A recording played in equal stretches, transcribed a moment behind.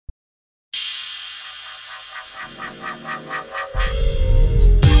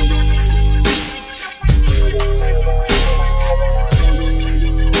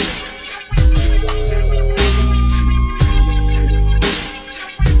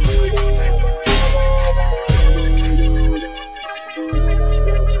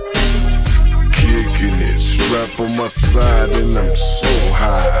On my side and I'm so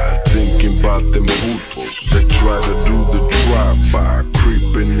high, thinking about them putos that try to do the drive-by,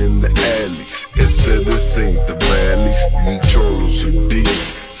 creeping in the alley. It said this ain't the valley. Them cholos are deep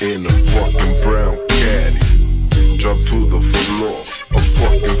in a fucking brown caddy. Drop to the floor, a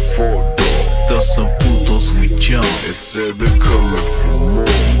fucking 4-door. There's some putos we jump. It said they're coming for more.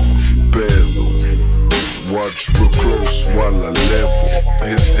 Pedo, watch real close while I level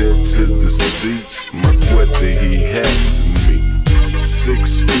his head to the seat. My cuete he had to me.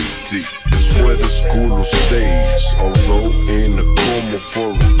 6 feet deep is where the school stays, although in a coma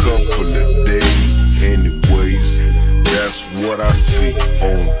for a couple of days. Anyways, that's what I see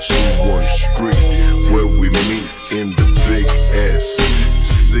on 21 Street, where we meet in the big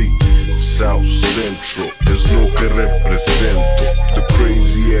SC. South Central es lo que represento. The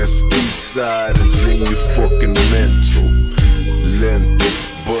crazy ass east side is in your fucking mental. Lento,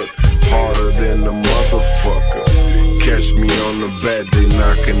 but harder than a motherfucker. Catch me on a bad day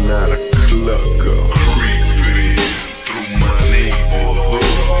knocking out a clucker. Creepin through my neighborhood.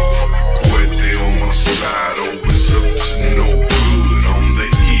 Cuete on my side, always up to no good. On the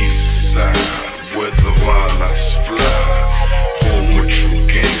east side, where the balas fly. Home with true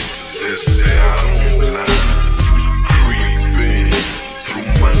gangsters, ese I don't lie. Creepin through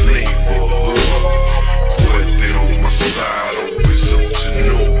my neighborhood. Cuete on my side, always up to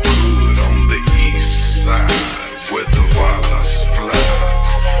no good. On the east side, where the balas fly.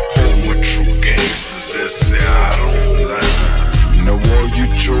 Home with true gangsters, ese I don't lie. Now all you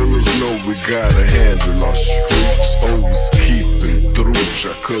cholos know we gotta handle our streets. Always keeping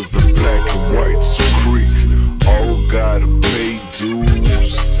trucha, cause the black and whites creep. All gotta pay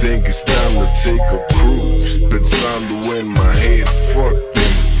dues. Think it's time to take a cruise. Pensando in my head, fuck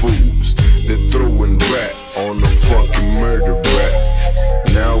them fools. They're throwing rap on the fucking murder rap.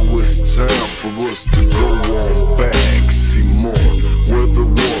 Now it's time for us to go on back. Simon, we're the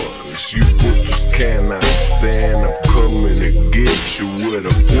ones you putos cannot stand. I'm coming to get you with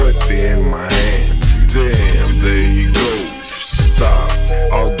a puente in my hand. Damn, there he goes. Stop,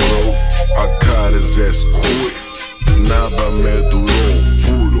 I'll grow. I caught his ass quick. Nada me duró,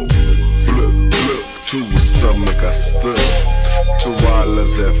 puro blip, blip. To his stomach I stood. 2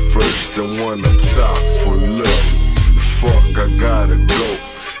 dollars at first and 1 up top for love. Fuck, I gotta go.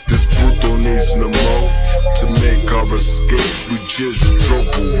 This puto needs no more. To make our escape, we just drove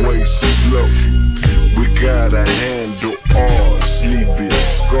away slow. We gotta handle ours, leaving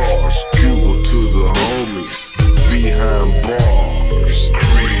scars. Cuba to the homies behind bars.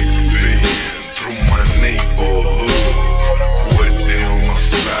 Creepin through my neighborhood. Cuete on my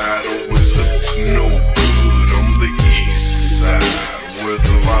side, always up to no good. On the east side, where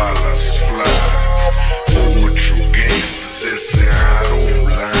the balas fly. Home with true gangsters, ese I don't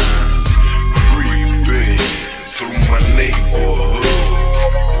lie. Creepin through my neighborhood.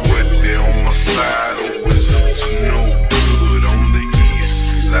 Cuete on my side, always up to no good. On the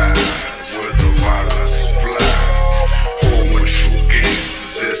east side, where the balas fly. Home with true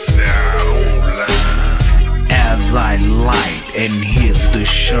gangsters, ese I don't lie. As I light and hit the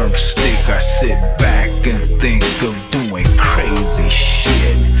sharp stick, I sit back and think of doing crazy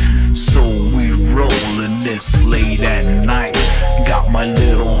shit. So we rollin' this late at night. Got my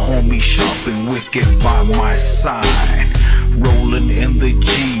little homie shopping wicked by my side. Rollin' in the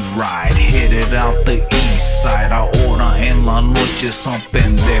G-Ride, headed out the east side. Ahora en la noche some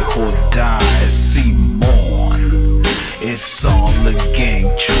pendejo dies. Simon, it's all a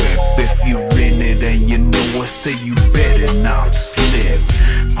gang trip. If you're in it and you know it, say you better not slip.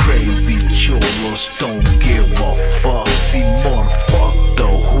 Crazy cholos don't give a fuck. Simon, fuck the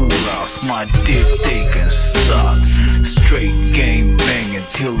hoolas, my dick they can suck. Straight gang banging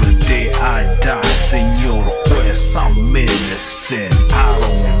till the day I die. Señor juez, I'm innocent, I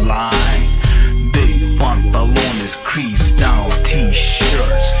don't lie. Big pantalones, creased down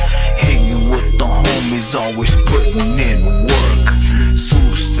t-shirts. Hanging with the homies, always putting in work.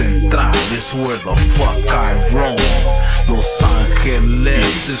 Sur Central is where the fuck I roam. Los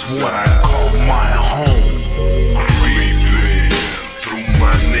Angeles is what I call my home. Creepin through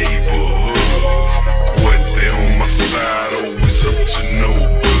my neighborhood. Cuete on my side, always up to no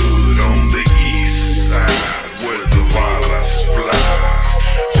good. On the east side, where the balas fly.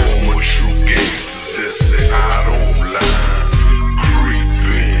 Home with true gangsters, ese I don't lie.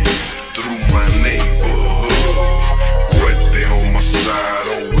 Creepin through my neighborhood.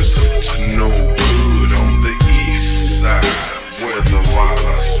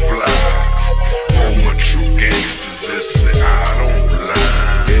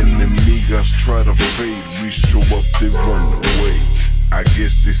 show up, they run away. I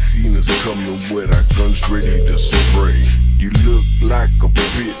guess they seen us coming with our guns ready to spray. You look like a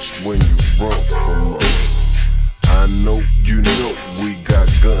bitch when you run from us. I know you know we got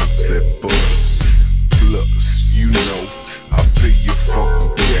guns that bust. Plus, you know, I pay your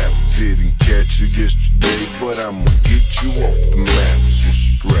fucking cap. Didn't catch you yesterday, but I'ma get you off the map. So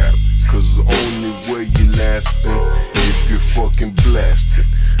strap, cause the only way you lasting if you're fucking blasting.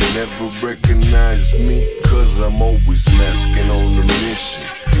 Never recognize me, cause I'm always masking on a mission.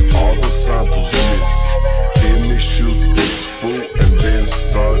 All the Santos missing. Hear me shoot this fool and then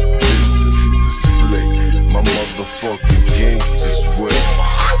start dissing. Display my motherfucking gangsters way.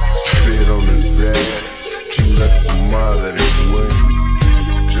 Spit on his ass, chingate madre,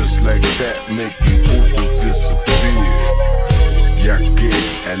 güey. Just like that, making putos disappear. Ya que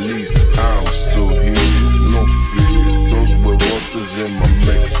at least I'm still here. No fear, those huevotes in my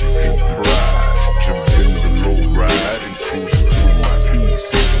Mexican pride.